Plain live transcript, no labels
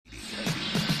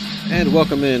And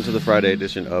welcome into the Friday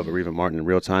edition of Areva Martin in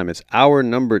Real Time. It's hour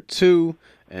number 2,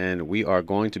 and we are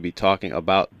going to be talking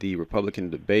about the Republican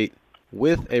debate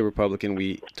with a Republican.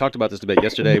 We talked about this debate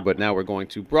yesterday, but now we're going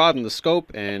to broaden the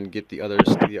scope and get the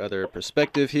other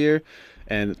perspective here.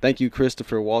 And thank you,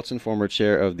 Christopher Walton, former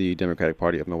chair of the Democratic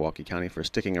Party of Milwaukee County, for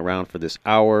sticking around for this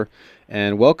hour.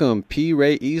 And welcome,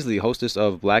 Rae Easley, hostess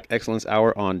of Black Excellence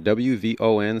Hour on WVON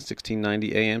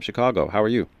 1690 AM Chicago. How are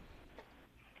you?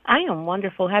 I am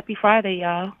wonderful. Happy Friday,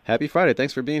 y'all. Happy Friday.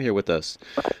 Thanks for being here with us.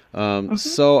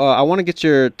 So I want to get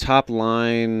your top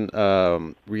line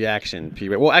reaction, P.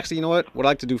 Rae. Well, actually, you know what? What I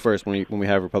like to do first when we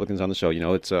have Republicans on the show,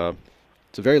 it's a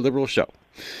very liberal show.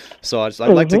 So I'd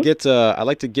like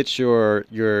to get your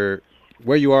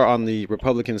where you are on the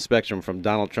Republican spectrum from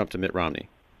Donald Trump to Mitt Romney.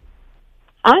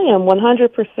 I am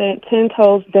 100% 10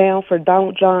 toes down for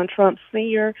Donald John Trump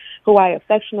Sr., who I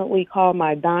affectionately call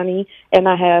my Donnie, and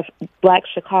I have Black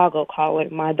Chicago call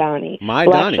it my Donnie. My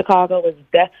Black Donnie. Chicago is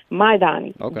my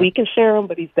Donnie. Okay. We can share him,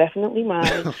 but he's definitely mine.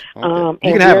 Okay. And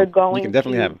you can have him. going You can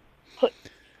definitely have him.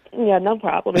 Yeah, no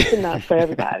problem. It's enough for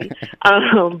everybody.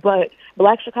 But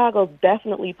Black Chicago's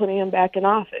definitely putting him back in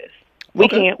office. We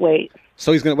can't wait.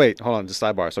 So he's going to wait. Hold on, just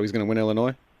sidebar. So he's going to win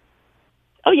Illinois?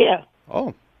 Oh, yeah.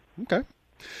 Oh, okay.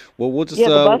 Well, we'll just... Yeah,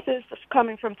 the buses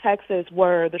coming from Texas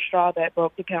were the straw that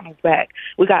broke the camel's back.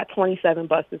 We got 27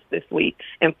 buses this week,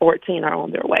 and 14 are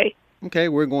on their way. Okay,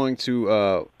 we're going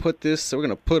to put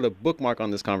a bookmark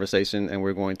on this conversation, and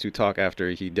we're going to talk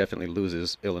after he definitely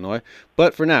loses Illinois.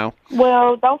 But for now...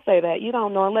 Well, don't say that. You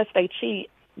don't know unless they cheat.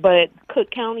 But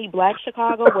Cook County, Black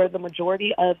Chicago, where the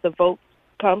majority of the votes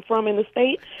come from in the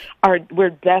state,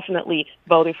 we're definitely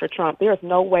voting for Trump. There's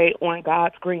no way on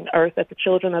God's green earth that the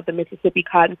children of the Mississippi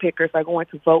cotton pickers are going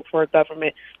to vote for a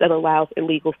government that allows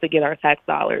illegals to get our tax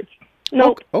dollars.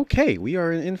 Nope. Okay, we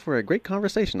are in for a great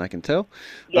conversation, I can tell.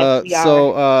 Yes, we are.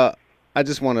 So I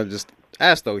just want to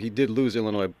ask, though, he did lose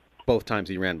Illinois both times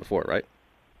he ran before, right?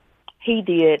 He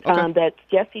did. Okay.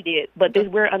 Yes, he did. But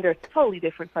we're under totally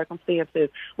different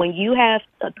circumstances. When you have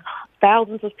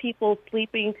thousands of people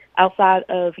sleeping outside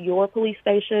of your police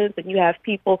stations, and you have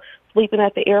people sleeping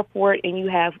at the airport, and you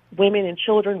have women and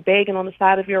children begging on the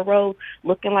side of your road,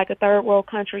 looking like a third world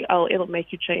country, it'll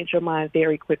make you change your mind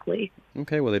very quickly.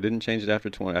 Okay. Well, they didn't change it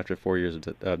after 4 years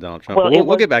of Donald Trump. Well,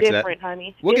 We'll get back to that.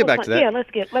 Honey. We'll get back to that.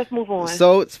 Yeah, let's move on.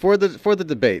 So it's for the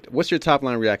debate. What's your top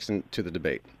line reaction to the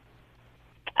debate?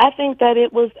 I think that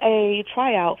it was a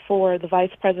tryout for the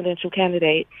vice presidential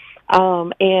candidate.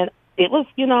 And it was,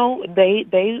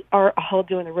 they are all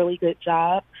doing a really good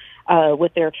job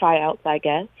with their tryouts, I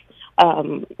guess.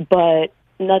 But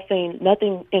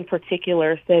nothing in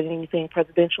particular said anything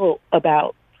presidential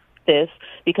about this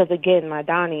because, again, my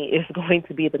Donnie is going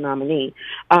to be the nominee.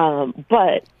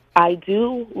 But I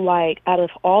do like, out of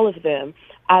all of them,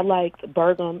 I liked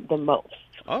Burgum the most.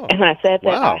 Oh, and I said that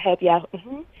wow. I had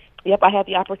I had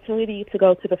the opportunity to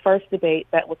go to the first debate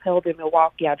that was held in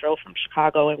Milwaukee. I drove from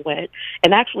Chicago and went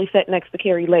and actually sat next to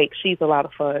Carrie Lake. She's a lot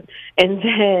of fun. And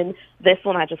then this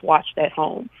one I just watched at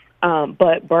home.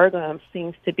 But Burgum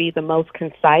seems to be the most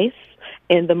concise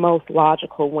and the most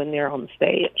logical when they're on the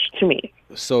stage, to me.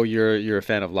 So you're a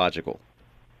fan of logical?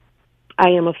 I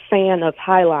am a fan of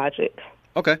high logic.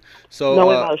 Okay. So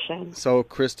no emotion. So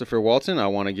Christopher Walton, I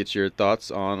want to get your thoughts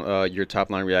on your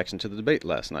top line reaction to the debate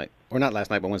last night. Or not last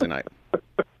night, but Wednesday night.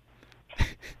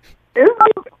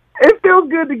 It feels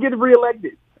good to get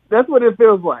reelected. That's what it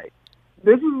feels like.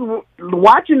 This is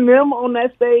watching them on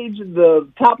that stage, the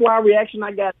top line reaction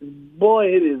I got, boy,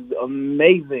 it is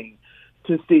amazing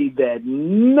to see that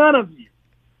none of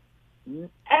you,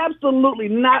 absolutely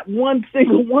not one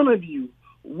single one of you,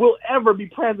 will ever be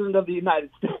president of the United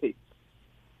States.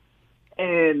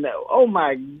 And, oh,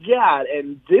 my God,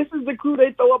 and this is the crew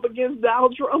they throw up against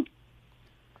Donald Trump?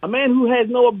 A man who has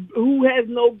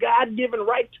no God-given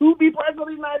right to be president of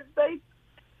the United States?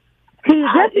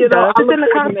 It's in the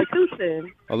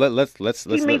Constitution. Well, let's let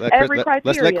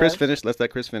Chris finish. Let's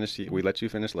let Chris finish. We let you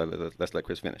finish. Let's let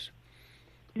Chris finish.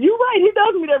 You're right. He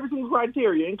does meet every single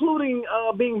criteria, including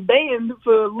being banned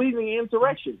for leading an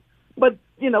insurrection. But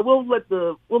we'll let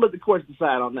the courts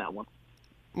decide on that one.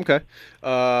 Okay.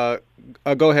 Go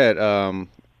ahead.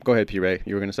 Go ahead, P. Rae.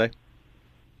 You were going to say?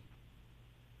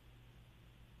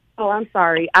 Oh, I'm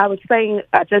sorry. I was saying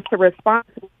just to respond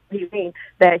to what you mean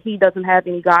that he doesn't have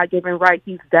any God-given right.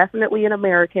 He's definitely an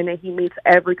American, and he meets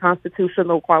every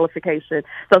constitutional qualification.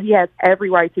 So he has every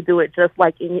right to do it just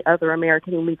like any other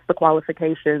American who meets the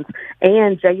qualifications.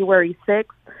 And January 6th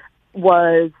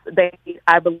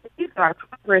I believe our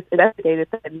Congress investigated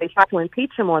that, and they tried to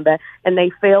impeach him on that, and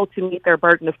they failed to meet their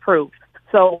burden of proof.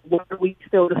 So why are we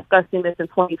still discussing this in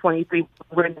 2023?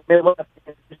 We're in the middle of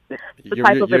the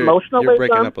type of emotionalism. You're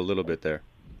breaking up a little bit there.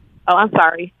 Oh, I'm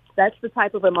sorry. That's the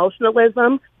type of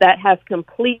emotionalism that has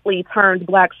completely turned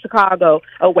Black Chicago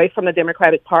away from the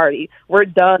Democratic Party. We're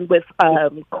done with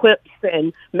quips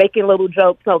and making little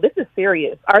jokes. No, this is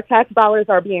serious. Our tax dollars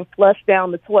are being flushed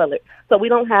down the toilet. So we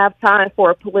don't have time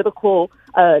for political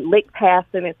lick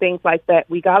passing and things like that.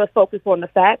 We got to focus on the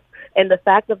facts. And the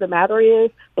fact of the matter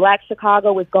is Black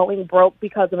Chicago is going broke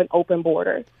because of an open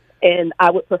border. And I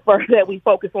would prefer that we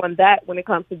focus on that when it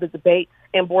comes to the debate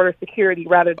and border security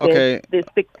rather than this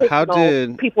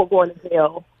fictional people going to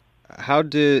jail.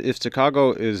 If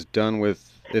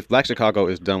Black Chicago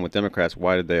is done with Democrats,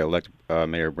 why did they elect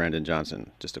Mayor Brandon Johnson?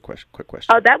 Just a quick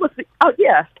question.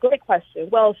 Great question.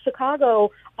 Well, Chicago,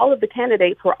 all of the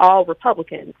candidates were all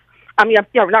Republicans. I mean,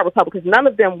 not Republicans. None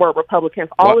of them were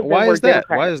Republicans. All of them were Democrats.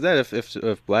 Why is that?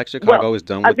 If Black Chicago is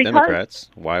done with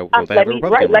Democrats, why will they have a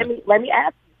Republican?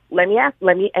 Let me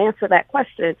answer that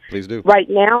question. Please do. Right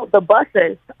now, the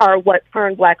buses are what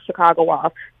turned Black Chicago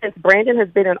off. Since Brandon has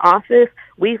been in office,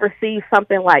 we've received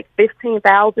something like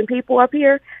 15,000 people up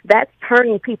here. That's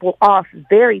turning people off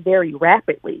very, very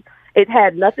rapidly. It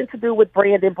had nothing to do with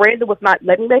Brandon. Brandon was not,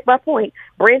 let me make my point.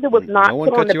 Brandon was not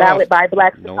put on the ballot by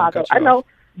Black Chicago. I know,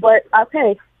 but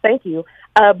okay, thank you.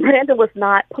 Brandon was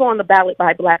not put on the ballot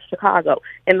by Black Chicago.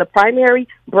 In the primary,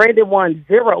 Brandon won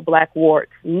 0 Black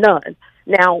wards, none.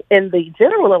 Now, in the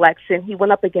general election, he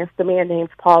went up against a man named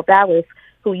Paul Vallis,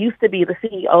 who used to be the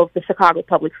CEO of the Chicago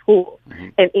Public Schools. Mm-hmm.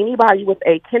 And anybody with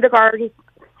a kindergarten,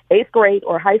 8th grade,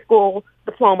 or high school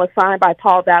diploma signed by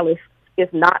Paul Vallis is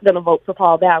not going to vote for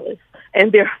Paul Vallis.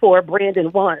 And therefore,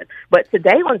 Brandon won. But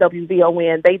today on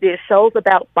WVON, they did shows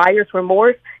about buyer's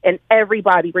remorse, and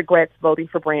everybody regrets voting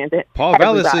for Brandon. Paul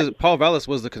Vallis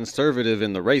was the conservative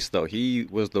in the race, though. He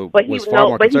was far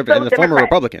more conservative and the former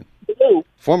Republican.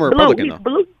 Republican, though.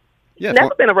 Blue. He's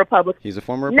never been a Republican. He's a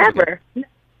former Republican. Never.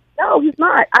 No, he's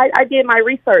not. I did my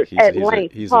research at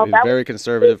length. He's a very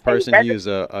conservative person. He was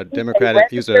a Democratic.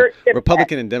 He was a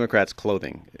Republican in Democrats'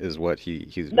 clothing, is what what he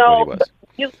was.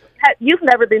 You've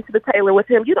never been to the tailor with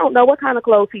him. You don't know what kind of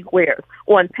clothes he wears.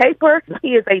 On paper,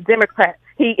 he is a Democrat.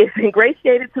 He is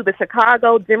ingratiated to the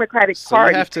Chicago Democratic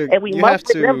Party. And we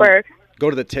must remember, go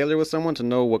to the tailor with someone to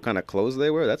know what kind of clothes they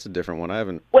wear. That's a different one. I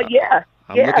haven't. Well, yeah.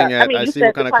 I'm looking at. I see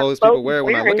what kind of clothes people wear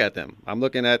when I look at them. I'm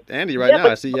looking at Andy right now.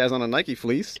 I see he has on a Nike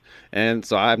fleece, and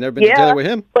so I've never been to the tailor with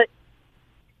him.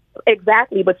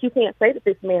 Exactly, but you can't say that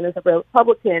this man is a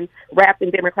Republican wrapped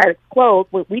in Democratic clothes.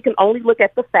 We can only look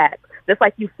at the facts. Just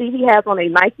like you see he has on a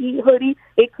Nike hoodie,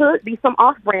 it could be some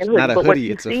off-brand hoodie. It's not a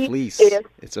hoodie, it's a fleece.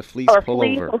 It's a fleece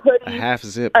pullover, a half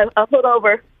zip. A hood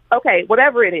over. Okay,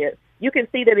 whatever it is. You can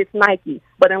see that it's Nike,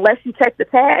 but unless you check the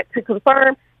tag to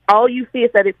confirm, all you see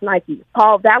is that it's Nike.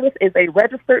 Paul Vallis is a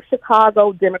registered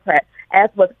Chicago Democrat, as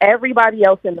was everybody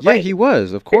else in the race. Yeah, he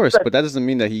was, of course, but that doesn't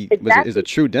mean that he is a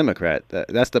true Democrat.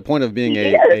 That's the point of being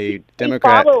a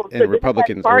Democrat in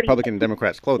Republican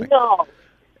Democrats' clothing. No.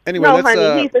 Anyway,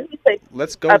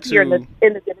 let's go up here in the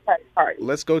Democratic Party.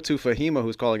 Let's go to Fahima,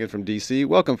 who's calling in from D.C.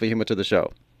 Welcome, Fahima, to the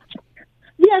show.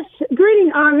 Yes,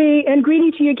 greeting, Ari, and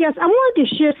greeting to your guests. I wanted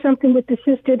to share something with the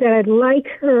sister that I'd like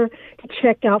her to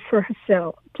check out for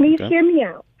herself. Please hear me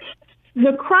out.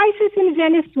 The crisis in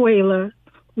Venezuela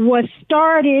was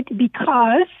started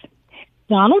because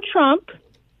Donald Trump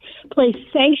placed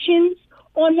sanctions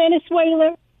on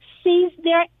Venezuela, seized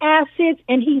their assets,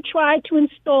 and he tried to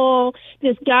install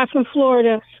this guy from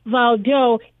Florida,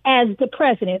 Valdo, as the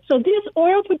president. So this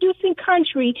oil-producing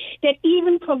country that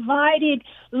even provided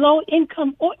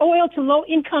low-income oil to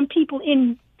low-income people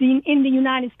in the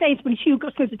United States,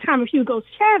 since the time of Hugo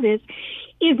Chavez,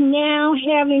 is now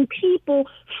having people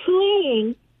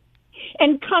fleeing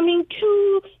and coming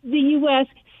to the U.S.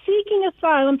 seeking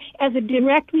asylum as a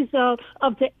direct result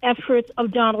of the efforts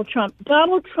of Donald Trump.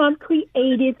 Donald Trump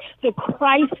created the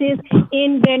crisis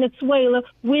in Venezuela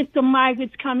with the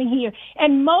migrants coming here.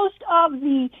 And most of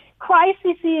the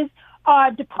crises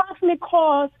are the proximate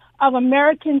cause of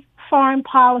American foreign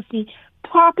policy,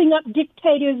 propping up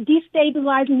dictators,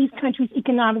 destabilizing these countries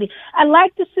economically. I'd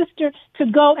like the sister to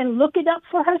go and look it up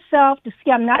for herself to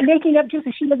see. I'm not making up just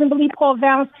if she doesn't believe Paul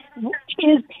Vallis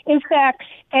is, in fact,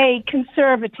 a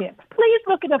conservative. Please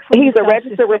look it up for yourself. He's a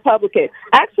registered sister. Republican.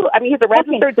 Actually, he's a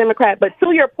registered Democrat. But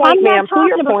to your point, ma'am,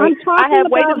 I have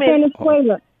wait a minute.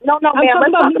 Venezuela. No, ma'am.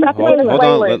 Let's talk about Venezuela. Hold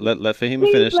on. Let Fahima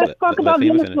finish. Let's talk about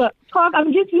Venezuela.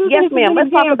 I'm just using yes, ma'am. Let's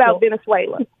talk about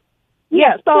Venezuela.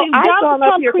 Yeah, so I've gone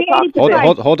up here to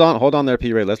talk to Hold on there,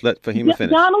 P. Ray. Let's let Fahima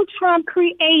finish. Donald Trump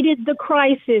created the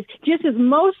crisis, just as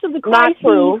most of the crises. Not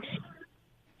true.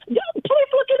 Please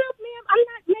look it up, ma'am. I'm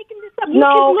not making this up.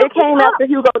 No, it came after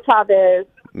Hugo Chavez.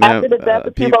 Ma'am, After the death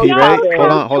of P. Hugo Ray, Chavez.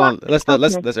 hold on.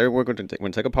 We're going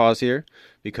to take a pause here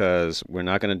because we're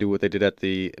not going to do what they did at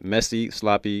the messy,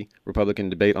 sloppy Republican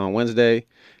debate on Wednesday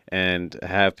and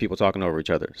have people talking over each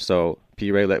other. So,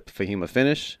 P. Ray, let Fahima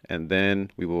finish, and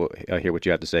then we will hear what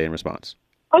you have to say in response.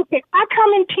 Okay, I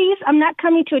come in peace. I'm not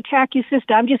coming to attack you,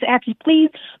 sister. I'm just asking, please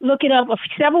look it up.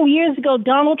 Several years ago,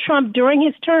 Donald Trump, during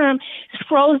his term,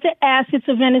 froze the assets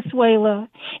of Venezuela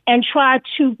and tried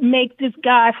to make this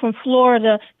guy from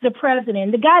Florida the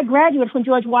president. The guy graduated from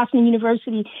George Washington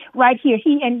University right here.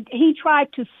 He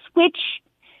tried to switch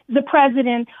the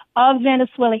president of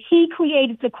Venezuela. He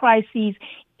created the crises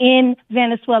in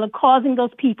Venezuela, causing those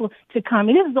people to come.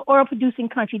 And this is an oil-producing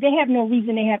country. They have no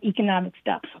reason to have economic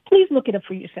stuff. Please look it up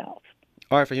for yourself.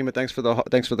 All right, Fahima, thanks for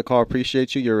the call.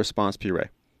 Appreciate you. Your response, P. Ray.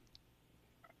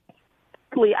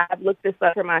 I've looked this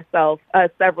up for myself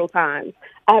several times.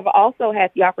 I've also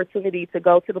had the opportunity to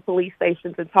go to the police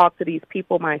stations and talk to these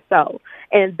people myself,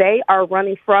 and they are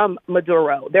running from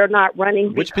Maduro. They're not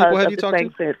running Which because people have of you the talked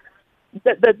sanctions.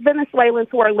 The Venezuelans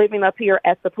who are living up here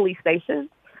at the police station.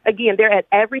 Again, they're at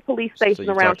every police station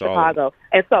around Chicago.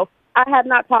 And so I have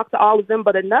not talked to all of them,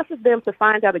 but enough of them to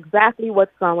find out exactly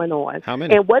what's going on. How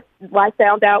many? And what I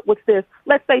found out was this,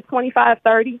 let's say 25,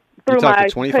 30 through my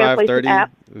 25, 30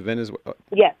 app. Venezuela.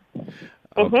 Yes.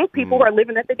 People who are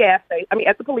living at the gas station,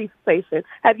 at the police station.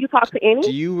 Have you talked to any?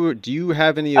 Do you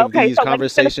have any of these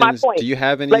conversations? Do you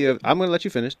have any of? I'm going to let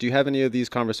you finish. Do you have any of these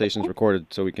conversations recorded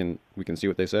so we can see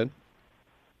what they said?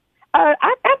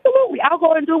 Absolutely. I'll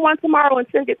go and do one tomorrow and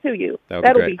send it to you.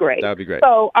 That'll be great. That would be great.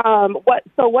 So,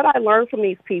 what I learned from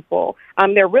these people,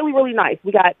 they're really, really nice.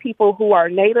 We got people who are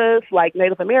Native, like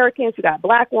Native Americans. You got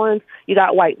black ones. You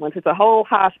got white ones. It's a whole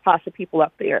hodgepodge of people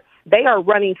up there. They are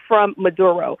running from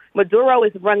Maduro. Maduro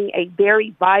is running a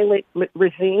very violent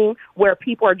regime where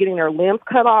people are getting their limbs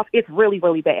cut off. It's really,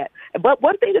 really bad. But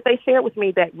one thing that they shared with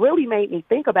me that really made me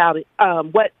think about it,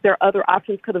 what their other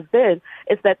options could have been,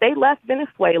 is that they left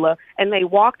Venezuela and they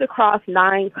walked across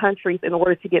 9 countries in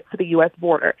order to get to the U.S.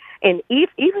 border. And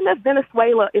even if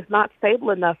Venezuela is not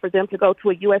stable enough for them to go to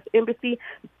a U.S. embassy,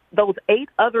 those 8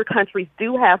 other countries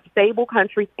do have stable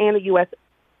countries and a U.S.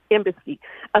 embassy.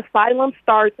 Asylum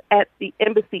starts at the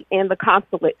embassy and the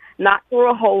consulate, not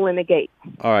through a hole in the gate.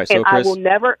 All right, so and Chris, I will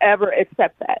never ever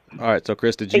accept that. All right, so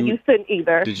Chris, and you shouldn't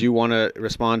either. Did you want to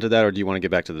respond to that, or do you want to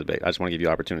get back to the debate? I just want to give you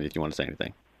the opportunity if you want to say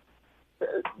anything.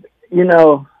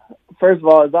 First of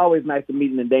all, it's always nice to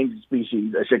meet an endangered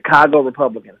species. A Chicago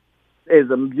Republican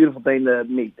is a beautiful thing to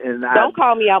meet. And don't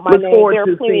call me out my name. There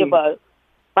are plenty of us.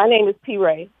 My name is P.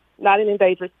 Ray, not an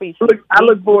endangered species. I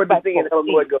look forward to seeing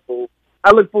Illinois go. I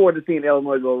look forward to seeing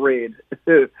Illinois go red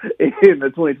in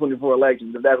the 2024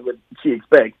 elections, if that's what she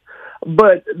expects.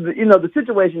 But the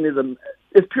situation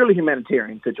is purely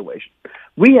humanitarian situation.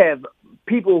 We have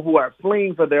people who are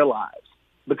fleeing for their lives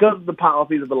because of the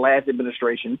policies of the last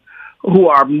administration, who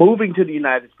are moving to the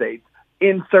United States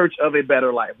in search of a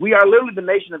better life. We are literally the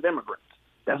nation of immigrants.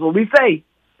 That's what we say.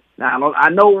 Now, I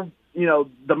know,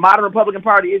 the modern Republican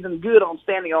Party isn't good on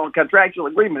standing on contractual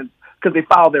agreements because they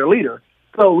follow their leader.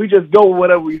 So we just go with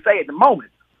whatever we say at the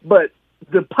moment. But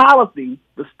the policy,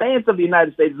 the stance of the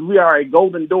United States is we are a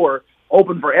golden door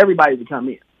open for everybody to come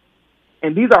in.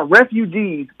 And these are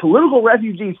refugees, political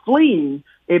refugees fleeing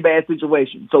a bad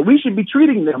situation. So we should be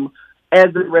treating them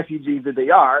as the refugees that they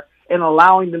are and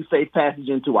allowing them safe passage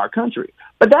into our country.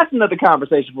 But that's another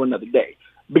conversation for another day.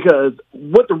 Because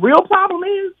what the real problem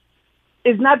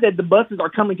is not that the buses are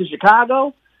coming to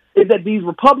Chicago, is that these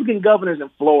Republican governors in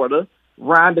Florida,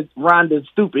 Rhonda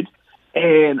Stupid,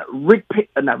 and Rick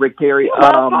Perry. You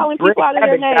love calling people out of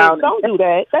their names. Don't do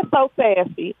that. That's so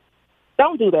sassy.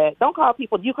 Don't do that. Don't call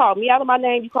people. You called me out of my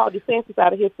name. You called DeSantis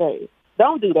out of his name.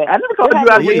 Don't do that. I never called you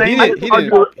out of your name.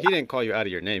 He didn't call you out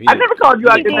of your name. I never called you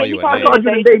out of your name. I called you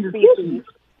an endangered species.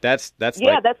 That's that's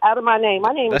out of my name.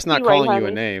 My name. That's is not Ray, calling honey. you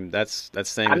a name. That's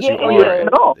saying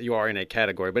that you are in a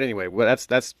category. But anyway,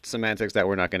 that's semantics that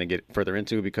we're not going to get further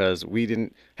into because we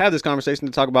didn't have this conversation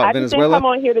to talk about Venezuela. I just come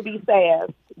on here to be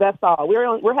sad. That's all.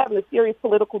 We're having a serious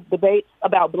political debate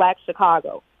about Black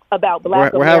Chicago, about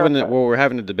Black America. We're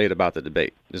having a debate about the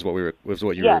debate. Is what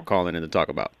you were calling in to talk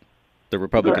about, the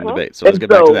Republican debate. So let's get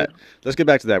back to that. Let's get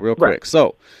back to that real quick.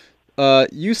 So.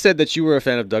 You said that you were a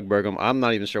fan of Doug Burgum. I'm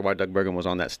not even sure why Doug Burgum was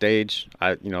on that stage.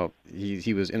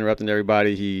 He was interrupting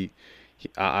everybody. He's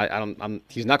not going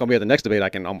to be at the next debate. I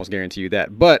can almost guarantee you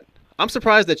that. But I'm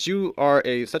surprised that you are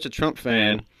such a Trump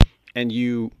fan and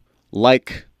you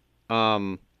like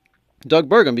Doug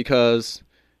Burgum because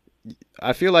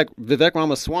I feel like Vivek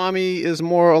Ramaswamy is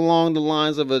more along the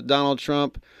lines of a Donald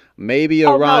Trump, maybe a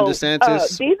Oh Ron no,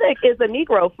 DeSantis. Vivek is a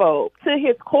Negrophobe to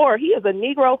his core. He is a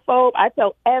Negrophobe. I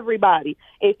tell everybody,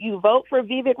 if you vote for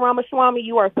Vivek Ramaswamy,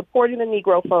 you are supporting a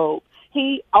Negrophobe.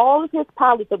 All of his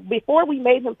policies, before we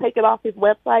made him take it off his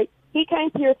website, he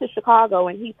came here to Chicago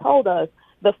and he told us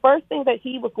the first thing that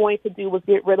he was going to do was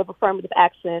get rid of affirmative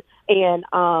action and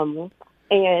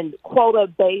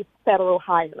quota-based federal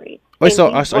hiring. Wait, so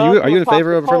And he are you in across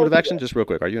favor the of affirmative podium. action? Just real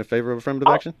quick, are you in favor of affirmative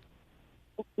action?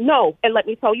 No, and let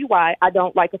me tell you why I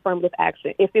don't like affirmative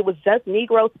action. If it was just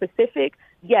Negro specific,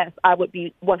 yes, I would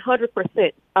be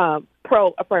 100%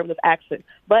 pro affirmative action.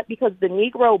 But because the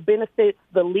Negro benefits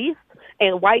the least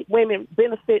and white women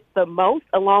benefit the most,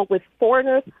 along with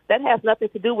foreigners, that has nothing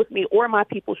to do with me or my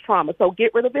people's trauma. So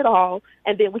get rid of it all,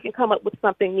 and then we can come up with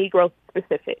something Negro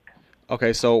specific.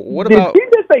 Okay, so what Did about she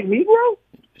just say Negro?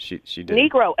 she did.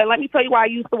 Negro, and let me tell you why I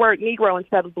use the word Negro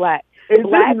instead of black. Is this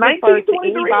Black refers to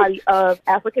 1923? anybody of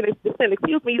African descent.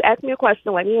 Excuse me, you asked me a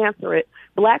question, let me answer it.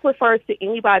 Black refers to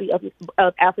anybody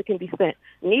of African descent.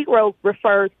 Negro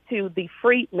refers to the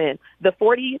freedmen, the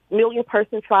 40 million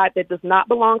person tribe that does not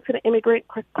belong to the immigrant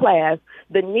class.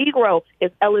 The Negro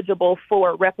is eligible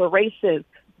for reparations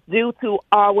due to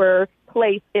our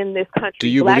place in this country. Do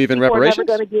you Black believe in people reparations? are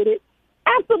never going to get it.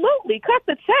 Absolutely. Cut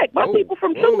the check. My people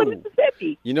from Tula,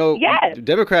 Mississippi. You know, yes.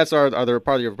 Democrats are the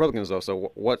party of Republicans, though.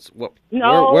 So where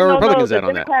No, are no, Republicans no. at The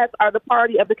on that? Democrats are the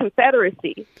party of the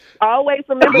Confederacy. Always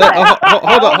remember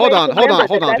Hold that.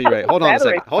 on, P. Ray. Hold on a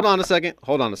second.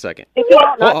 Hold on a second. If you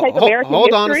all not take American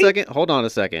Hold on a history, second. Hold on a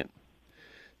second.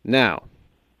 Now,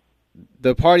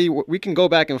 the party, we can go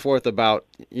back and forth about,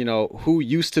 who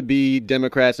used to be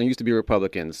Democrats and used to be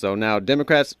Republicans. So now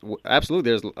Democrats, absolutely,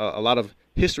 there's a lot of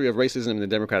history of racism in the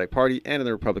Democratic Party and in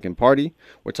the Republican Party.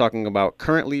 We're talking about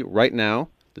currently, right now,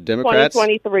 the Democrats.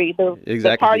 2023,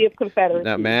 the party of Confederacy.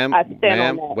 Now, ma'am,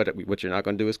 what you're not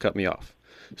going to do is cut me off.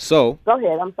 So go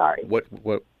ahead. I'm sorry.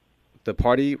 What the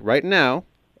party right now,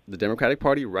 the Democratic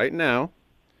Party right now,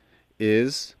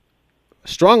 is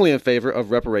strongly in favor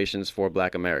of reparations for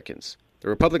Black Americans. The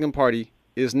Republican Party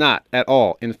is not at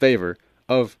all in favor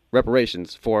of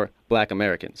reparations for Black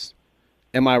Americans.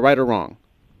 Am I right or wrong?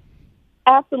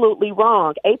 Absolutely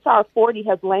wrong. H.R. 40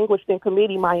 has languished in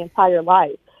committee my entire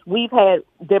life. We've had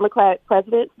Democrat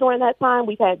presidents during that time.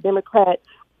 We've had Democrat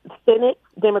Senate,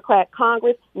 Democrat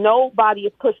Congress. Nobody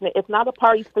is pushing it. It's not a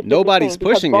party specific. Nobody's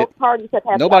pushing it.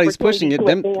 Nobody's pushing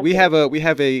it. We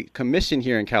have a commission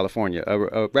here in California,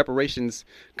 a reparations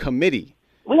committee.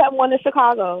 We have one in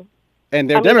Chicago. And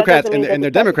they're Democrats, and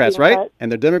they're Democrats, right?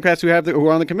 And they're Democrats who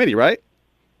are on the committee, right?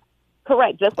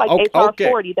 Correct, just like H.R.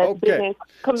 40 that's been in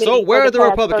committee. So where are the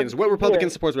Republicans? What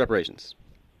Republican supports reparations?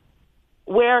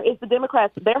 Where is the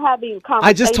Democrats? They're having conversations.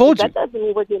 I just told you. That doesn't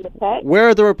mean we're getting attacked. Where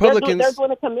are the Republicans? They're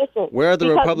doing a commission. Where are the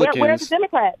Republicans? Where are the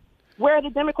Democrats? Where are the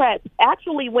Democrats?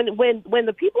 Actually, when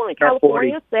the people in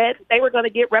California said they were going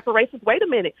to get reparations, wait a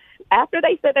minute. After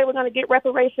they said they were going to get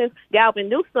reparations, Gavin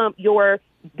Newsom, your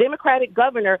Democratic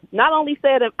governor, not only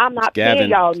said, I'm not paying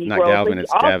y'all Negroes. Not Galvin,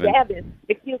 it's Gavin.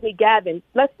 Gavin.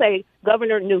 Let's say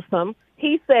Governor Newsom.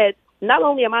 He said, not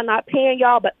only am I not paying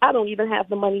y'all, but I don't even have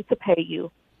the money to pay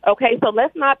you. Okay, so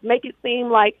let's not make it seem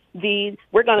like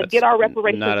we're going to get our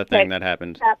reparations. Not a thing that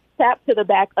happened. Tap to the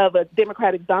back of a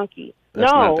Democratic donkey.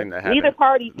 That's not a thing that happened. Neither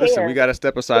party cares. Listen, we got to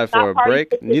step aside for a break.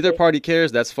 Specific. Neither party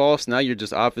cares. That's false. Now you're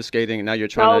just obfuscating. Now you're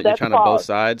trying to both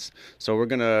sides. So we're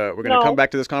gonna come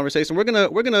back to this conversation. I'm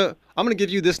gonna give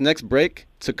you this next break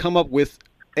to come up with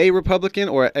a Republican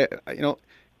or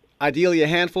ideally a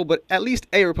handful, but at least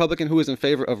a Republican who is in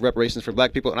favor of reparations for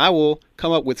Black people, and I will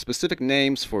come up with specific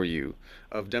names for you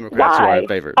of Democrats who are in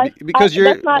favor. Because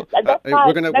we're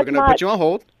gonna put you on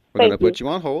hold. We're gonna put you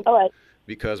on hold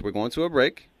because we're going to a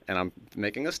break, and I'm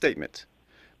making a statement.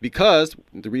 Because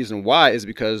the reason why is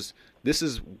because this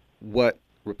is what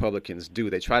Republicans do.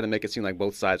 They try to make it seem like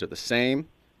both sides are the same,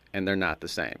 and they're not the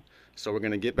same. So we're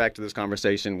going to get back to this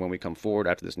conversation when we come forward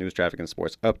after this news, traffic, and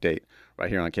sports update right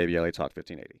here on KBLA Talk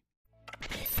 1580.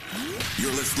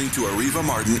 You're listening to Areva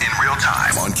Martin in real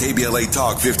time on KBLA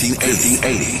Talk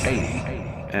 1580.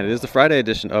 And it is the Friday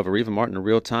edition of Areva Martin in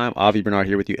real time. Avi Bernard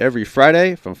here with you every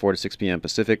Friday from 4 to 6 p.m.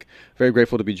 Pacific. Very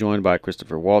grateful to be joined by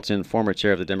Christopher Walton, former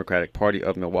chair of the Democratic Party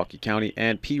of Milwaukee County,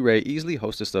 and P. Rae Easley,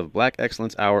 hostess of Black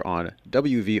Excellence Hour on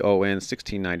WVON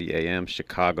 1690 AM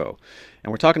Chicago.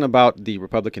 And we're talking about the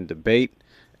Republican debate.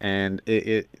 And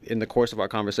in the course of our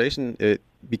conversation, it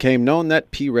became known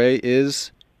that P. Rae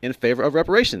is in favor of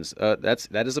reparations.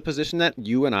 That is a position that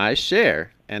you and I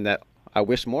share, and that I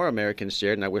wish more Americans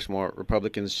shared, and I wish more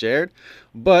Republicans shared.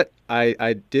 But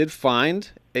I did find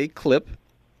a clip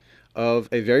of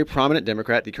a very prominent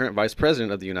Democrat, the current Vice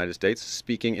President of the United States,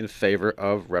 speaking in favor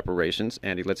of reparations.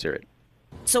 Andy, let's hear it.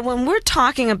 So when we're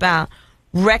talking about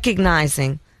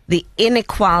recognizing the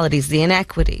inequalities, the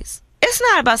inequities, it's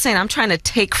not about saying I'm trying to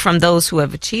take from those who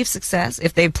have achieved success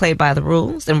if they've played by the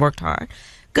rules and worked hard.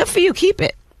 Good for you, keep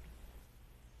it.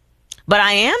 But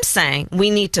I am saying we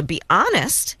need to be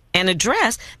honest and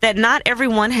address that not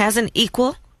everyone has an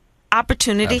equal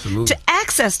opportunity to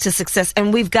access to success,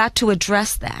 and we've got to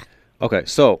address that. Okay,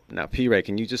 so now, P. Rae,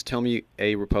 can you just tell me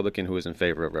a Republican who is in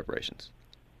favor of reparations?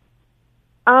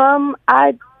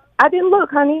 I didn't look,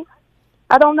 honey.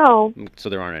 I don't know. So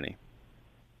there aren't any.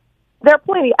 There are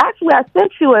plenty. Actually, I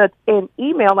sent you an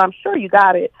email. I'm sure you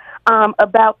got it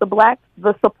about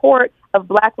the support of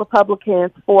Black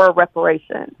Republicans for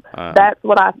reparations. That's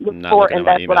what I looked for, and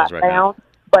that's what I found. Now.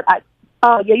 But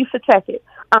yeah, you should check it.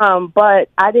 But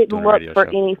I didn't look for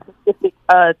any specific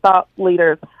thought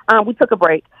leaders. We took a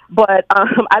break, but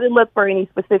I didn't look for any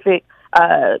specific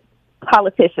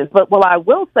politicians. But what I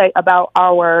will say about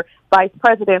our vice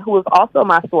president, who is also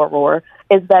my soror,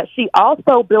 is that she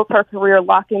also built her career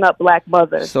locking up Black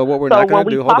mothers. So what we're not going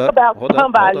to do, hold up.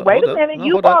 Wait a minute,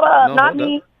 you brought her up, not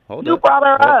me. You brought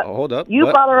her up. Hold up. You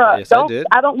brought her up. Yes, I did.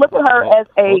 I don't look at her as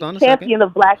a champion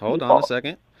of Black people. Hold on a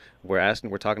second.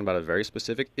 We're talking about a very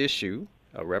specific issue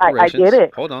of reparations. I get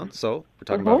it. Hold on. So we're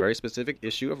talking about a very specific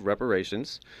issue of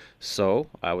reparations. So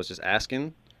I was just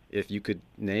asking if you could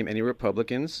name any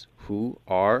Republicans who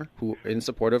are in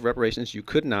support of reparations. You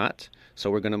could not. So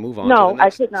we're going to move on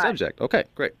to the next subject. Okay,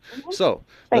 great. So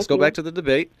let's go back to the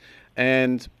debate.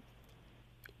 And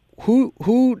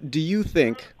who do you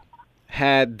think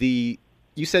had the?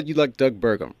 You said you like Doug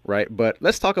Burgum, right? But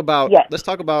let's talk about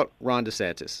Ron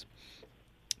DeSantis.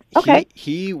 Okay.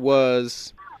 He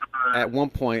was at one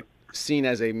point seen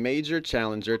as a major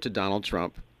challenger to Donald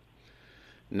Trump.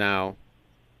 Now,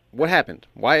 what happened?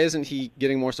 Why isn't he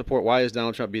getting more support? Why is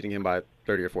Donald Trump beating him by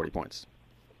 30 or 40 points?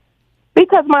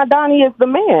 Because my Donnie is the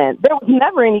man. There was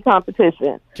never any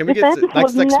competition. Can we get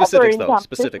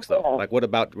specifics though? Like, what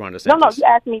about Ron DeSantis? No, you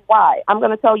asked me why. I'm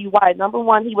going to tell you why. Number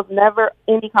one, he was never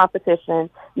any competition.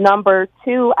 Number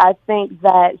two, I think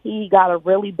that he got a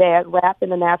really bad rap in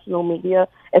the national media,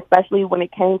 especially when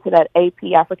it came to that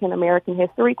AP African American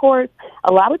History course.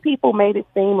 A lot of people made it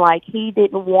seem like he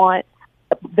didn't want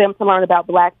them to learn about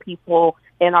Black people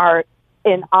in our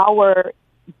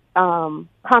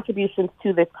contributions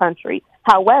to this country.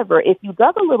 However, if you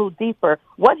dug a little deeper,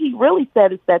 what he really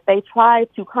said is that they tried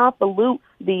to convolute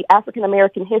the African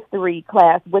American history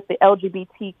class with the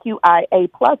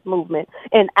LGBTQIA plus movement,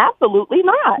 and absolutely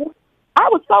not. I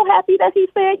was so happy that he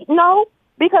said no,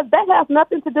 because that has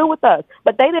nothing to do with us.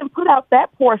 But they didn't put out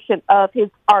that portion of his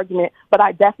argument, but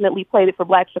I definitely played it for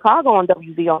Black Chicago on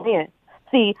WVON.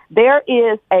 See, there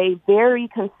is a very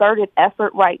concerted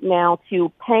effort right now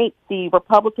to paint the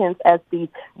Republicans as these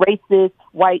racist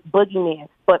white boogeymen.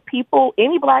 But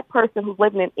any Black person who's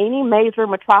living in any major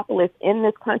metropolis in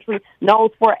this country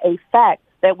knows for a fact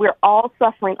that we're all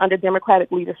suffering under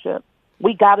Democratic leadership.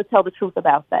 We got to tell the truth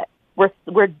about that. We're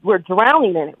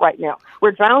drowning in it right now.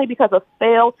 We're drowning because of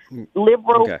failed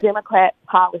liberal Democrat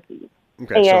policies.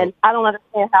 And I don't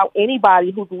understand how anybody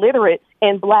who's literate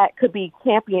and Black could be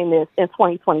championing this in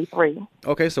 2023.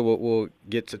 Okay, so we'll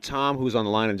get to Tom, who's on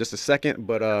the line in just a second.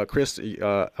 But Chris,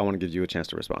 I want to give you a chance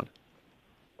to respond.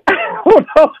 I don't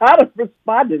know how to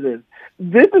respond to this.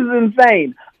 This is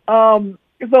insane.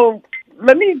 So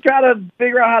let me try to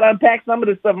figure out how to unpack some of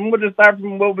this stuff. I'm going to start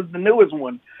from what was the newest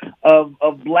one of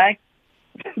Black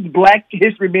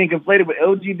history being conflated with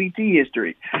LGBT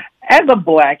history. As a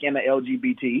Black and an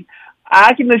LGBT,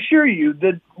 I can assure you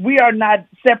that we are not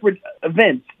separate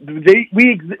events.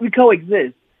 We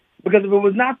coexist. Because if it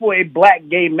was not for a Black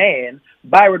gay man,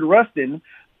 Byron Rustin,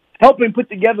 helping put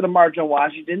together the March on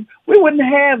Washington, we wouldn't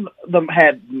have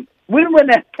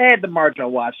had the March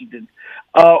on Washington,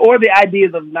 or the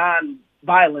ideas of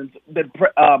non-violence that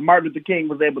Martin Luther King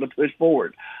was able to push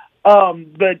forward.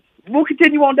 But we'll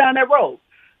continue on down that road.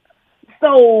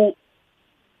 So,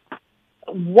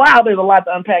 wow, there's a lot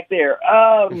to unpack there.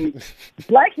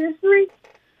 Black history,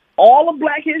 all of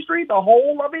Black history, the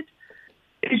whole of it,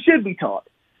 it should be taught.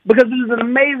 Because this is an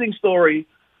amazing story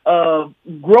of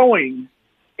growing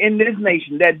in this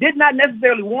nation that did not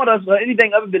necessarily want us for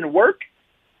anything other than work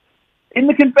in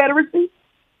the Confederacy,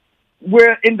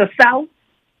 where in the South,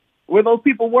 where those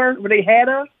people were, where they had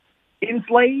us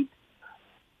enslaved.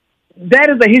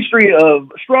 That is a history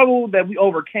of struggle that we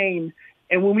overcame.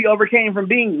 And when we overcame from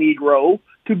being Negro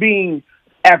to being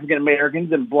African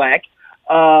Americans and Black,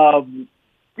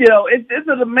 it's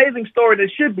an amazing story that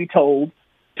should be told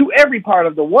to every part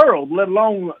of the world, let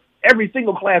alone every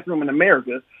single classroom in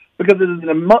America because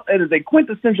it is a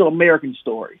quintessential American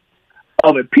story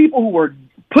of a people who were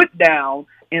put down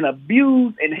and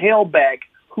abused and held back,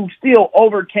 who still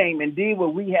overcame and did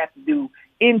what we have to do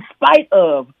in spite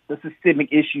of the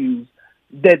systemic issues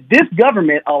that this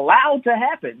government allowed to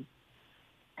happen,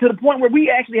 to the point where we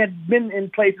actually have been in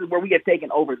places where we have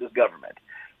taken over this government.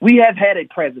 We have had a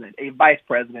president, a vice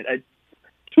president,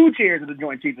 two chairs of the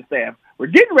Joint Chiefs of Staff. We're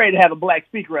getting ready to have a black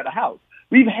speaker of the House.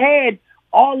 We've had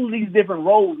all of these different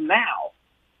roles now,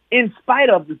 in spite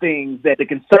of the things that the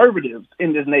conservatives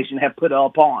in this nation have put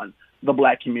upon the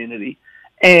black community.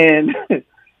 And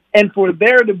for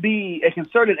there to be a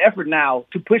concerted effort now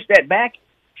to push that back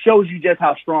shows you just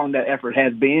how strong that effort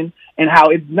has been and how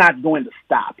it's not going to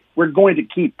stop. We're going to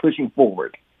keep pushing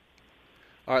forward.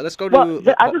 All right, let's go to...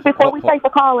 just before we take the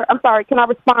caller, I'm sorry, can I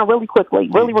respond really quickly?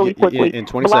 Really quickly. In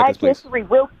 20 seconds, please. Black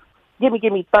history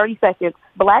give me 30 seconds.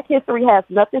 Black history has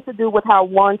nothing to do with how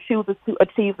one chooses to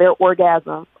achieve their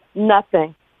orgasm.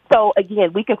 Nothing. So,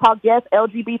 again, we can talk, yes,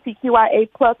 LGBTQIA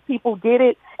plus people did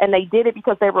it, and they did it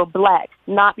because they were black,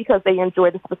 not because they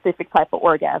enjoyed a specific type of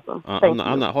orgasm. I'm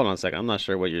not. Hold on a second. I'm not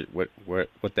sure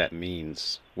what that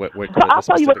means. I'll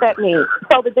tell you what that means.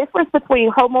 So the difference between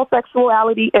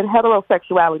homosexuality and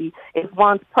heterosexuality is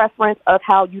one's preference of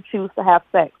how you choose to have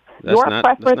sex. Your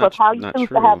preference of how you choose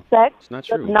to have sex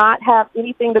does not have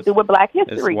anything to do with black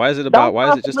history. Why is it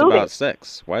just about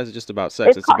sex? Why is it just about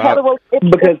sex? Because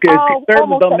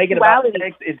conservatives don't make it about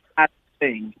sex. It's not a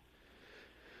thing.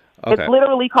 Okay. It's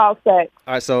literally called sex.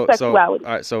 All right, sexuality.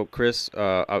 All right, so Chris,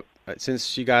 since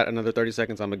she got another 30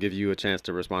 seconds, I'm gonna give you a chance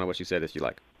to respond to what she said, if you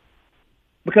like.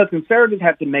 Because conservatives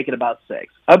have to make it about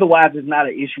sex. Otherwise, it's not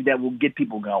an issue that will get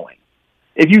people going.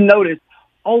 If you notice,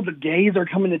 the gays are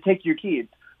coming to take your kids.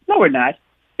 No, we're not.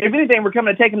 If anything, we're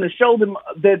coming to take them to show them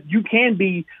that you can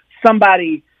be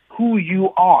somebody who you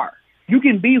are. You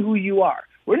can be who you are.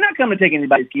 We're not coming to take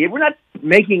anybody's kid. We're not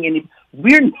making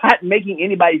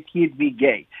anybody's kids be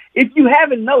gay. If you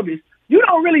haven't noticed, you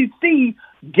don't really see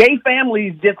gay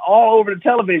families just all over the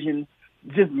television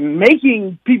just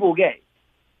making people gay.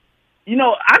 You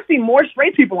know, I've seen more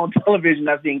straight people on television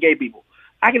than I've seen gay people.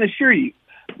 I can assure you.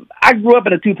 I grew up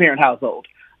in a two-parent household.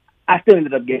 I still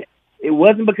ended up gay. It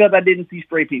wasn't because I didn't see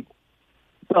straight people.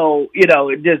 So,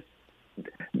 the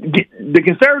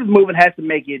conservative movement has to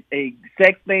make it a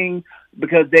sex thing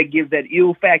because that gives that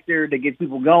ill factor that gets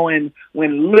people going,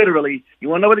 when literally, you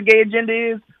want to know what the gay agenda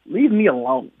is? Leave me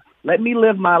alone. Let me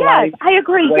live my life. I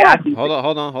agree.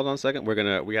 Hold on a second.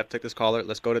 We have to take this caller.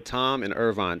 Let's go to Tom in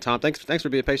Irvine. Tom, thanks for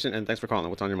being patient, and thanks for calling.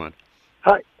 What's on your mind?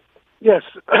 Hi. Yes.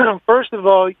 First of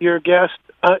all, your guest,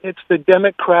 it's the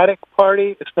Democratic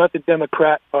Party. It's not the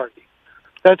Democrat Party.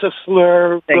 That's a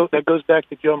slur that goes back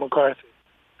to Joe McCarthy.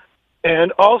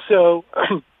 And also,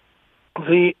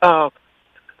 the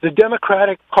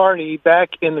Democratic Party back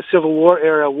in the Civil War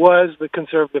era was the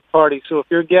conservative party. So if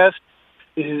your guest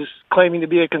is claiming to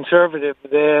be a conservative,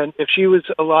 then if she was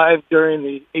alive during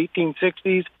the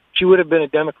 1860s, she would have been a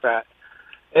Democrat.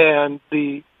 And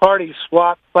the party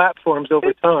swapped platforms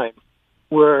over time,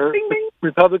 where the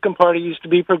Republican Party used to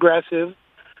be progressive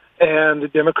and the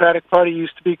Democratic Party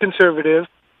used to be conservative,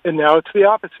 and now it's the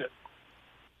opposite.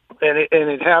 And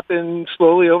it happened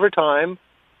slowly over time,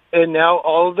 and now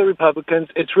all of the Republicans,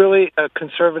 it's really a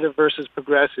conservative versus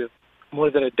progressive more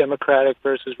than a Democratic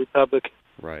versus Republican.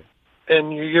 Right.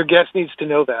 And your guest needs to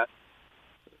know that.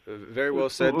 Very well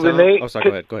said, Tom.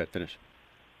 Sorry, go ahead, finish.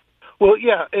 Well,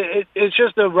 yeah, it's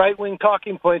just a right-wing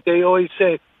talking point. They always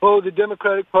say, the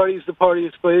Democratic Party is the party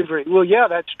of slavery. Well, yeah,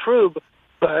 that's true,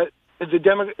 but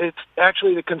it's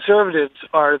actually the conservatives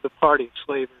are the party of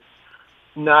slavery.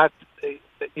 Not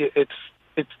it's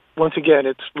once again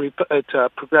it's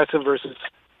progressive versus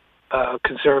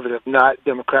conservative, not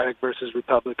Democratic versus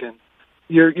Republican.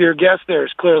 Your guest there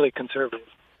is clearly conservative.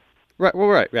 Right. Well,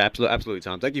 right. Yeah, absolutely,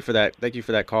 Tom. Thank you for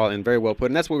that call, and very well put.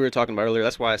 And that's what we were talking about earlier.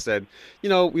 That's why I said, we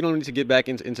don't need to get back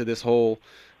into this whole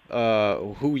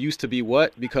who used to be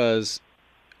what, because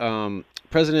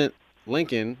President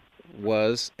Lincoln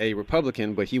was a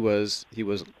Republican, but he was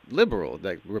liberal.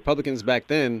 Like Republicans back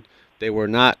then, they were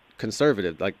not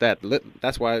conservative like that.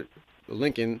 That's why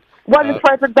Lincoln. What is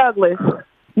Frederick Douglass?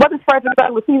 What is Frederick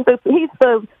Douglass? He's the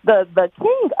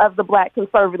king of the black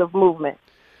conservative movement.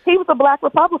 He was a black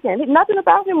Republican. Nothing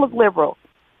about him was liberal.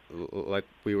 Like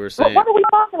we were saying. What are we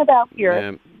talking about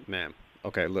here? Ma'am.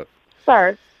 Okay, look.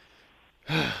 Sir.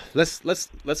 Let's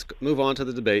move on to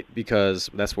the debate, because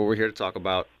that's what we're here to talk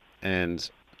about, and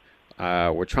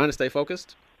we're trying to stay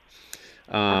focused.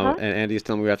 And Andy is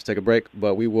telling me we have to take a break,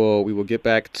 but we will get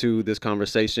back to this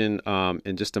conversation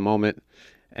in just a moment.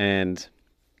 And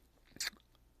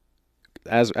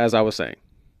as I was saying,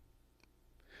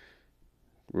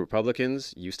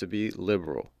 Republicans used to be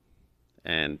liberal,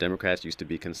 and Democrats used to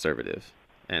be conservative,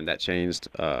 and that changed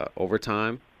over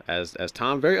time. As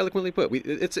Tom very eloquently put,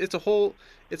 it's a whole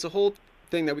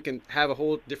thing that we can have a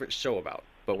whole different show about,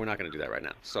 but we're not going to do that right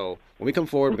now. So when we come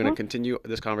forward, we're going to continue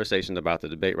this conversation about the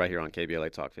debate right here on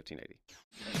KBLA Talk 1580.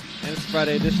 And it's the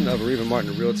Friday edition of Rae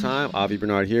Martin in Real Time. Avi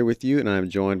Bernard here with you, and I'm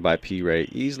joined by Rae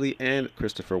Easley and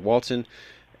Christopher Walton.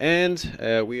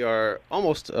 And we are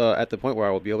almost at the point where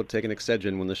I will be able to take an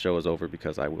Excedrin when the show is over,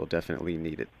 because I will definitely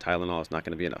need it. Tylenol is not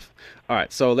going to be enough. All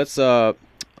right, so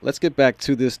let's get back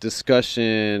to this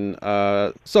discussion.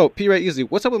 So, Rae Easley,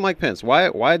 what's up with Mike Pence?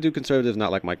 Why do conservatives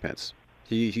not like Mike Pence?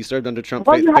 He served under Trump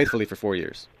faithfully for 4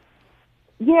 years.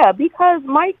 Yeah, because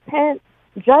Mike Pence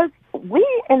we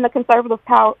in the conservative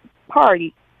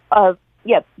party,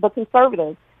 the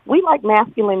conservatives, we like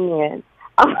masculine men.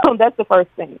 That's the first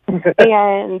thing.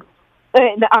 and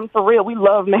I'm for real, we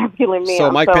love masculine men. So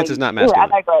Mike Pence is not masculine.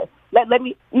 Yeah, I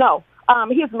digress. No.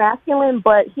 He's masculine,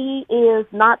 but he is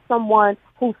not someone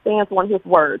who stands on his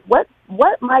word. What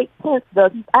Mike Pence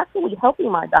does, he's actually helping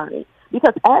Madani,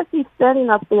 because as he's standing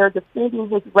up there defending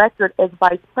his record as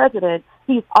vice president,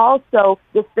 he's also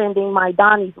defending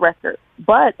Madani's record.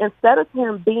 But instead of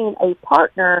him being a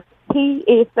partner, he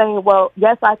is saying, well,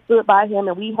 yes, I stood by him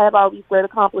and we have all these great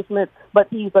accomplishments, but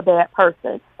he's a bad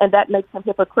person. And that makes him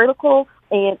hypocritical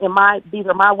and, these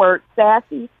are my words,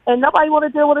 sassy. And nobody want to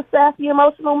deal with a sassy,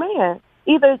 emotional man.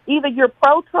 Either you're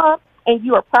pro-Trump and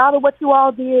you are proud of what you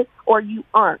all did, or you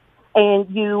aren't. And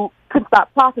you could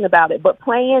stop talking about it. But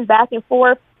playing back and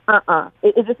forth,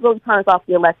 it just really turns off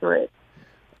the electorate.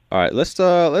 All right, let's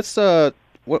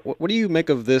what do you make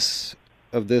of this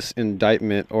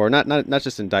indictment, or not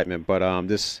just indictment, but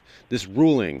this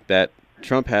ruling that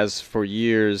Trump has for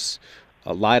years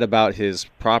lied about his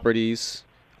properties?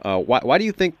 Why do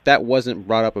you think that wasn't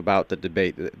brought up about the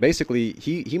debate? Basically,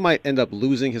 he might end up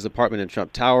losing his apartment in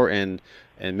Trump Tower and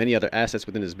many other assets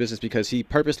within his business, because he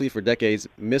purposely for decades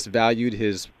misvalued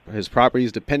his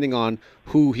properties depending on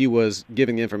who he was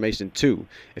giving the information to.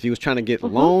 If he was trying to get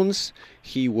loans,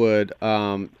 he would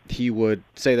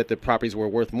say that the properties were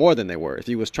worth more than they were. If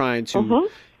he was trying to,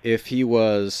 if he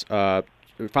was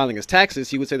filing his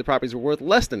taxes, he would say the properties were worth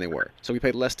less than they were, so he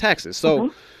paid less taxes.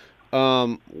 So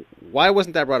why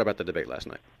wasn't that brought up at the debate last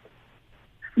night?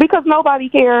 Because nobody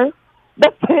cares.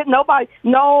 That's it. Nobody.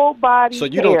 So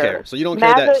you don't care. So you don't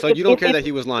care that. So you don't care that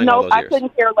he was lying all those years. No, I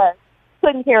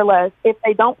couldn't care less. If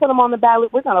they don't put him on the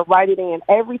ballot, we're gonna write it in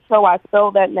every show. I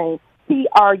spell that name,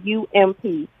 Trump.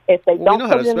 If they don't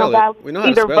put it in the ballot, we know how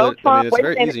to spell it. I mean, it's a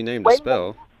very easy name to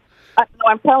spell. No,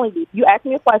 I'm telling you. You ask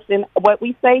me a question. What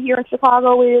we say here in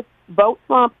Chicago is vote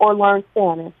Trump or learn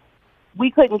Spanish.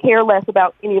 We couldn't care less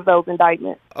about any of those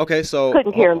indictments. Okay, so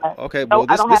couldn't care less. Okay, well,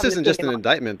 this isn't just an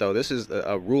indictment, though. This is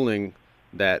a ruling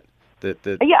that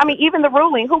yeah, I mean, even the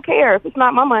ruling. Who cares? It's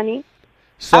not my money.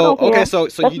 So okay, so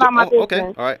That's you not my business. okay,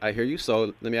 all right, I hear you.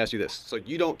 So let me ask you this: so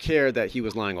you don't care that he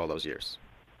was lying all those years?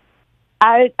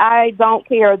 I don't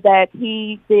care that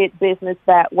he did business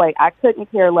that way. I couldn't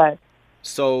care less.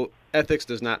 So ethics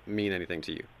does not mean anything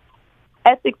to you?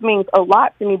 Ethics means a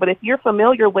lot to me, but if you're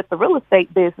familiar with the real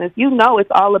estate business, you know it's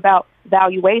all about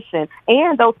valuation.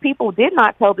 And those people did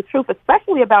not tell the truth,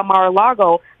 especially about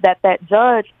Mar-a-Lago, that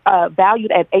judge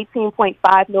valued at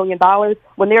 $18.5 million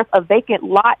when there's a vacant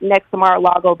lot next to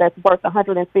Mar-a-Lago that's worth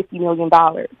 $150 million.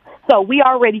 So we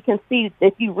already can see,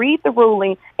 if you read the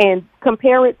ruling and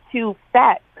compare it to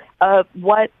facts of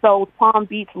what those Palm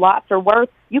Beach lots are worth,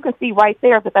 you can see right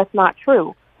there that that's not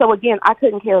true. So again, I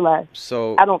couldn't care less.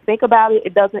 So I don't think about it.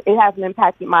 It hasn't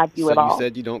impacted my view at all. So you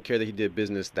said you don't care that he did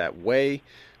business that way,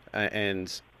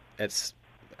 and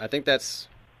I think that's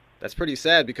pretty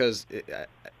sad, because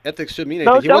ethics should mean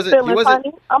anything. He wasn't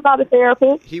funny. I'm not a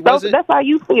therapist. That's how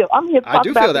you feel. I'm here to talk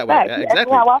about the facts.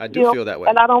 Exactly. I do feel that way,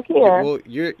 and I don't care. Well,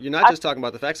 you're not just talking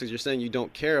about the facts, because you're saying you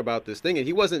don't care about this thing, and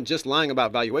he wasn't just lying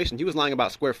about valuation. He was lying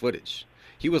about square footage.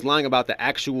 He was lying about the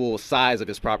actual size of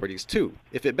his properties, too,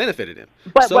 if it benefited him.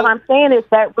 But what I'm saying is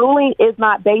that ruling is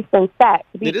not based in fact.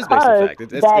 It is based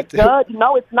in fact.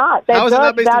 No, it's not. That How is it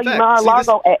not based in fact? valued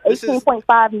Mar-a-Lago at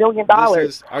 $18.5 million.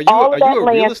 Are you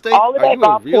a real estate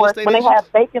agent? When they have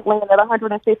vacant land at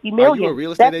 $150 million. Are you a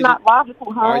real estate agent? That's not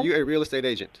logical, huh? Are you a real estate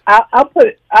agent? I have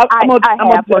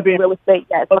worked in real estate,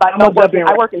 yes, but I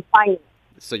work in finance.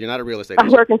 So you're not a real estate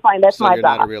agent. I work in finance. That's my job.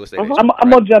 job. Not a real estate agent. I'm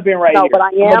gonna jump in right here. No, but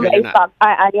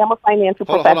I am a financial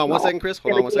professional. Hold on 1 second, Chris.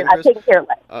 Chris. I take care of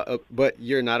that. But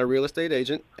you're not a real estate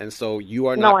agent, and so you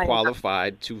are not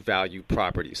qualified to value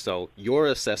property. So your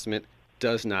assessment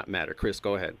does not matter. Chris,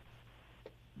 go ahead.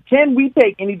 Can we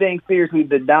take anything seriously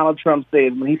that Donald Trump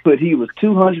said when he was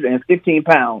 215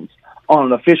 pounds on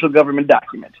an official government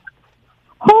document?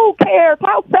 Who cares?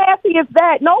 How sassy is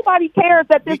that? Nobody cares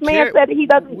that this man said that he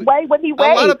doesn't weigh what he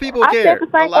weighs. A lot of people care. I said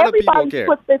the same. Everybody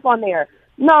puts this on there.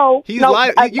 No, he's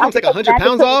lying. You gonna take 100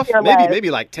 pounds off? Maybe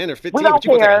like 10 or 15. But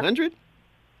you gonna take 100?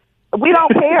 We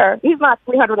don't care. He's not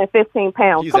 315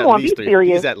 pounds. Come on, be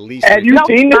serious. He's at least. Have you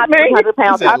seen this man? 300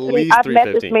 pounds. I've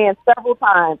met this man several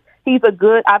times.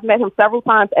 I've met him several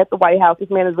times at the White House.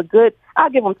 This man is I'll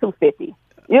give him 250.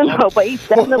 But he's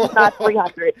definitely not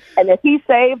 300. And if he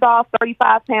saved off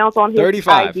 35 pounds on his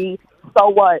 35. ID, so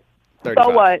what? 35.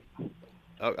 So what?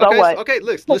 Okay.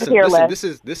 Listen. This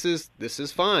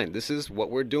is fine. This is what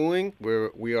we're doing.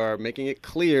 We are making it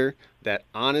clear that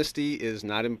honesty is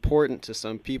not important to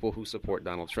some people who support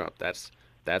Donald Trump. That's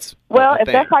if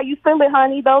that's how you feel it,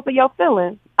 honey, those are your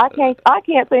feelings. I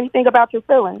can't say anything about your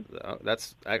feelings.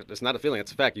 That's not a feeling.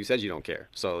 It's a fact. You said you don't care,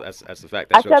 so that's the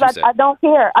fact. I said I don't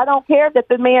care. I don't care that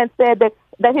the man said that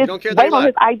his weight on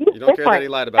his ID is different. You don't care that he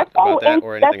lied about that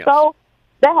or anything else.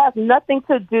 That has nothing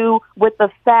to do with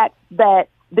the fact that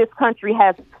this country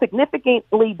has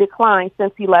significantly declined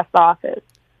since he left office.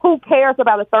 Who cares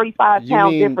about a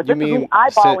 35-pound difference? This is me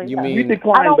eyeballing him. You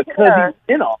declined because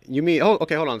he's in office. You mean?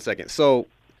 Okay, hold on a second. So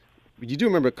you do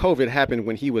remember COVID happened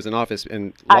when he was in office,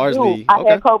 and largely I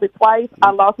had COVID twice. I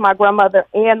lost my grandmother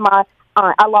and my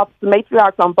aunt. I lost the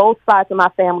matriarchs on both sides of my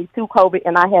family to COVID,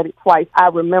 and I had it twice. I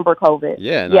remember COVID.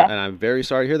 Yeah, and I'm very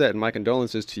sorry to hear that, and my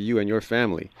condolences to you and your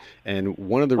family. And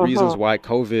one of the reasons why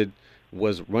COVID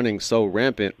was running so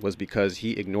rampant was because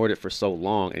he ignored it for so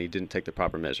long and he didn't take the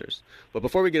proper measures. But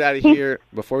before we get out of here,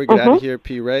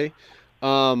 P. Rae,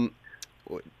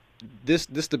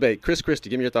 this debate, Chris Christie,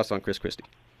 give me your thoughts on Chris Christie.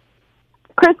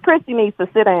 Chris Christie needs to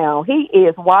sit down. He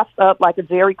is washed up like a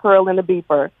Jerry curl in the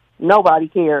beeper. Nobody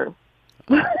cares.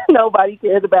 Nobody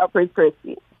cares about Chris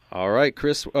Christie. All right,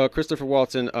 Christopher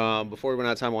Walton. Before we run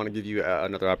out of time, I want to give you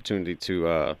another opportunity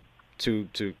to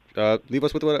leave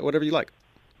us with whatever you like.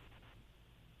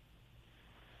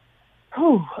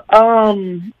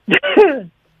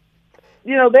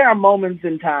 There are moments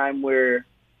in time where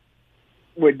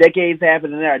decades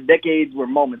happen, and there are decades where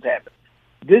moments happen.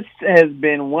 This has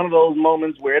been one of those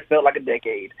moments where it felt like a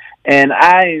decade. And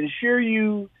I assure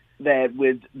you that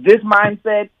with this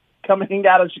mindset coming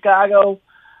out of Chicago,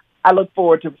 I look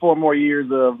forward to 4 more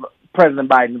years of President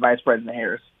Biden and Vice President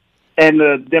Harris and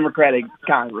the Democratic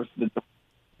Congress.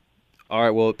 All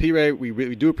right. Well, P. Rae,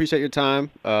 we do appreciate your time.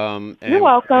 You're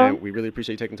welcome. And we really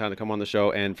appreciate you taking time to come on the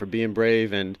show and for being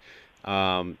brave. And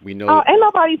we know. Oh, ain't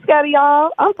nobody scared of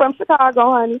y'all. I'm from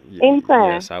Chicago, honey.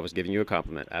 Anytime. Yes, I was giving you a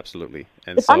compliment. Absolutely.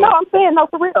 And I know. I'm saying no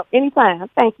for real. Anytime.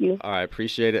 Thank you. All right.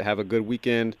 Appreciate it. Have a good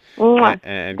weekend.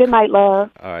 And good night, love.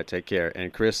 All right. Take care.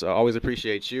 And Chris, always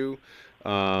appreciate you.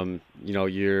 You're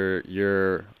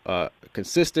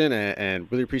consistent and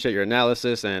really appreciate your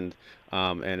analysis and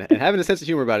having a sense of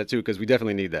humor about it too, because we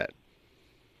definitely need that.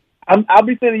 I'll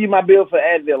be sending you my bill for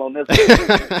Advil on this one.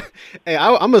 Hey,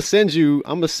 I'm gonna send you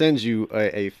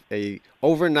a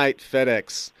overnight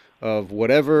FedEx of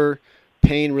whatever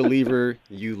pain reliever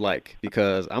you like,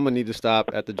 because I'm gonna need to stop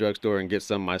at the drugstore and get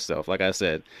some myself. Like I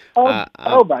said.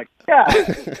 Oh my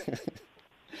God.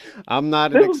 I'm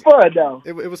not. This was fun though.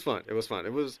 It was fun. It was fun.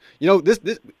 It was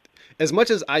this as much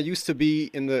as I used to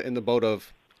be in the boat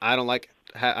of I don't like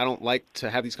to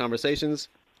have these conversations.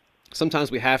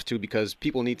 Sometimes we have to because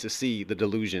people need to see the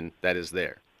delusion that is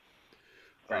there.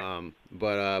 Right.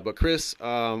 But Chris,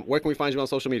 where can we find you on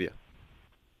social media?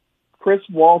 Chris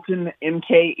Walton,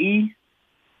 MKE.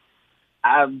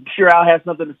 I'm sure I'll have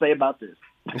something to say about this,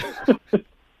 and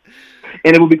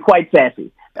it will be quite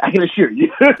sassy. I can assure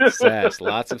you. Sass,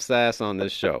 lots of sass on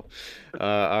this show. All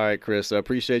right, Chris, I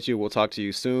appreciate you. We'll talk to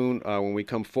you soon. When we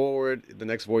come forward, the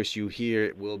next voice you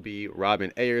hear will be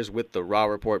Robin Ayers with the Raw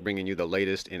Report, bringing you the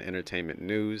latest in entertainment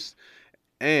news.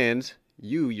 And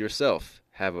you yourself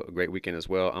have a great weekend as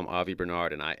well. I'm Avi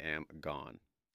Bernard, and I am gone.